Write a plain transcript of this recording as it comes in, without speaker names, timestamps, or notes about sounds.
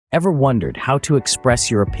Ever wondered how to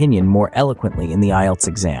express your opinion more eloquently in the IELTS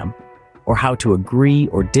exam? Or how to agree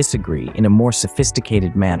or disagree in a more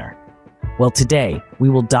sophisticated manner? Well, today, we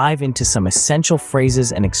will dive into some essential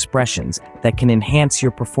phrases and expressions that can enhance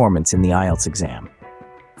your performance in the IELTS exam.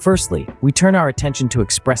 Firstly, we turn our attention to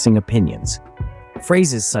expressing opinions.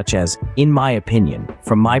 Phrases such as, "in my opinion,"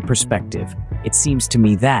 "from my perspective," "it seems to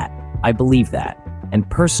me that," "I believe that," and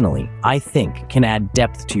 "personally, I think" can add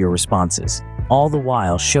depth to your responses, all the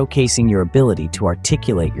while showcasing your ability to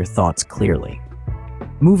articulate your thoughts clearly.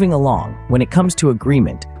 Moving along, when it comes to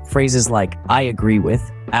agreement, phrases like, "I agree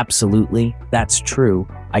with," "absolutely," "that's true,"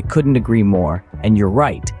 "I couldn't agree more," and "you're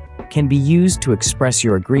right," can be used to express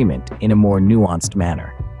your agreement in a more nuanced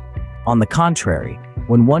manner. On the contrary,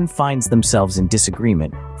 when one finds themselves in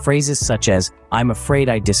disagreement, phrases such as, "I'm afraid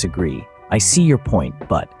I disagree," "I see your point,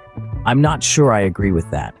 but," "I'm not sure I agree with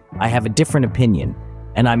that," "I have a different opinion,"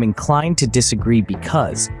 and "I'm inclined to disagree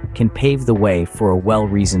because" can pave the way for a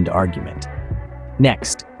well-reasoned argument.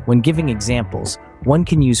 Next, when giving examples, one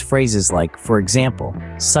can use phrases like, for example,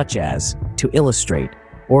 such as, to illustrate,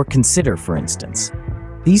 or consider, for instance.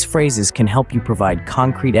 These phrases can help you provide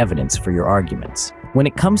concrete evidence for your arguments. When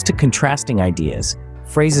it comes to contrasting ideas,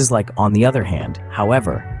 phrases like "on the other hand,"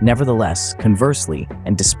 "however," "nevertheless," "conversely,"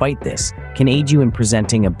 and "despite this" can aid you in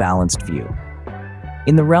presenting a balanced view.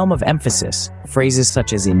 In the realm of emphasis, phrases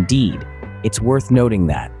such as "indeed," "it's worth noting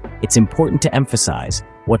that," "it's important to emphasize,"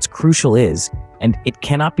 "what's crucial is," and "it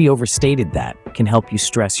cannot be overstated that" can help you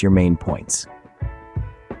stress your main points.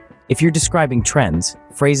 If you're describing trends,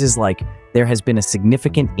 phrases like, "there has been a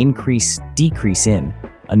significant decrease in,"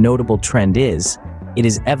 "a notable trend is," "it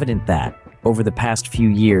is evident that," "over the past few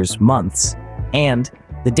years, months," and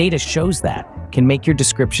 "the data shows that" can make your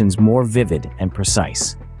descriptions more vivid and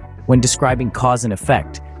precise. When describing cause and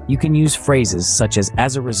effect, you can use phrases such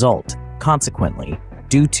as a result," "consequently,"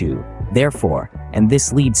 "due to," "therefore," and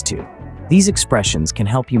 "this leads to." These expressions can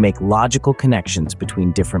help you make logical connections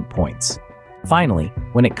between different points. Finally,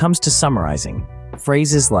 when it comes to summarizing,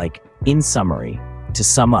 phrases like "in summary," "to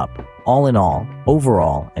sum up," "all in all,"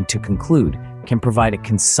 "overall," and "to conclude" can provide a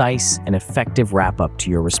concise and effective wrap-up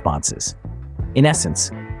to your responses. In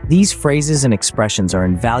essence, these phrases and expressions are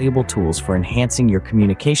invaluable tools for enhancing your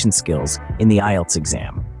communication skills in the IELTS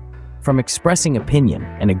exam. From expressing opinion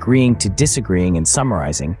and agreeing to disagreeing and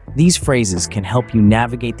summarizing, these phrases can help you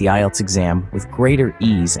navigate the IELTS exam with greater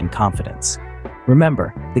ease and confidence.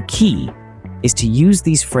 Remember, the key is to use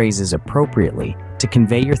these phrases appropriately to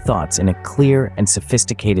convey your thoughts in a clear and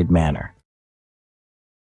sophisticated manner.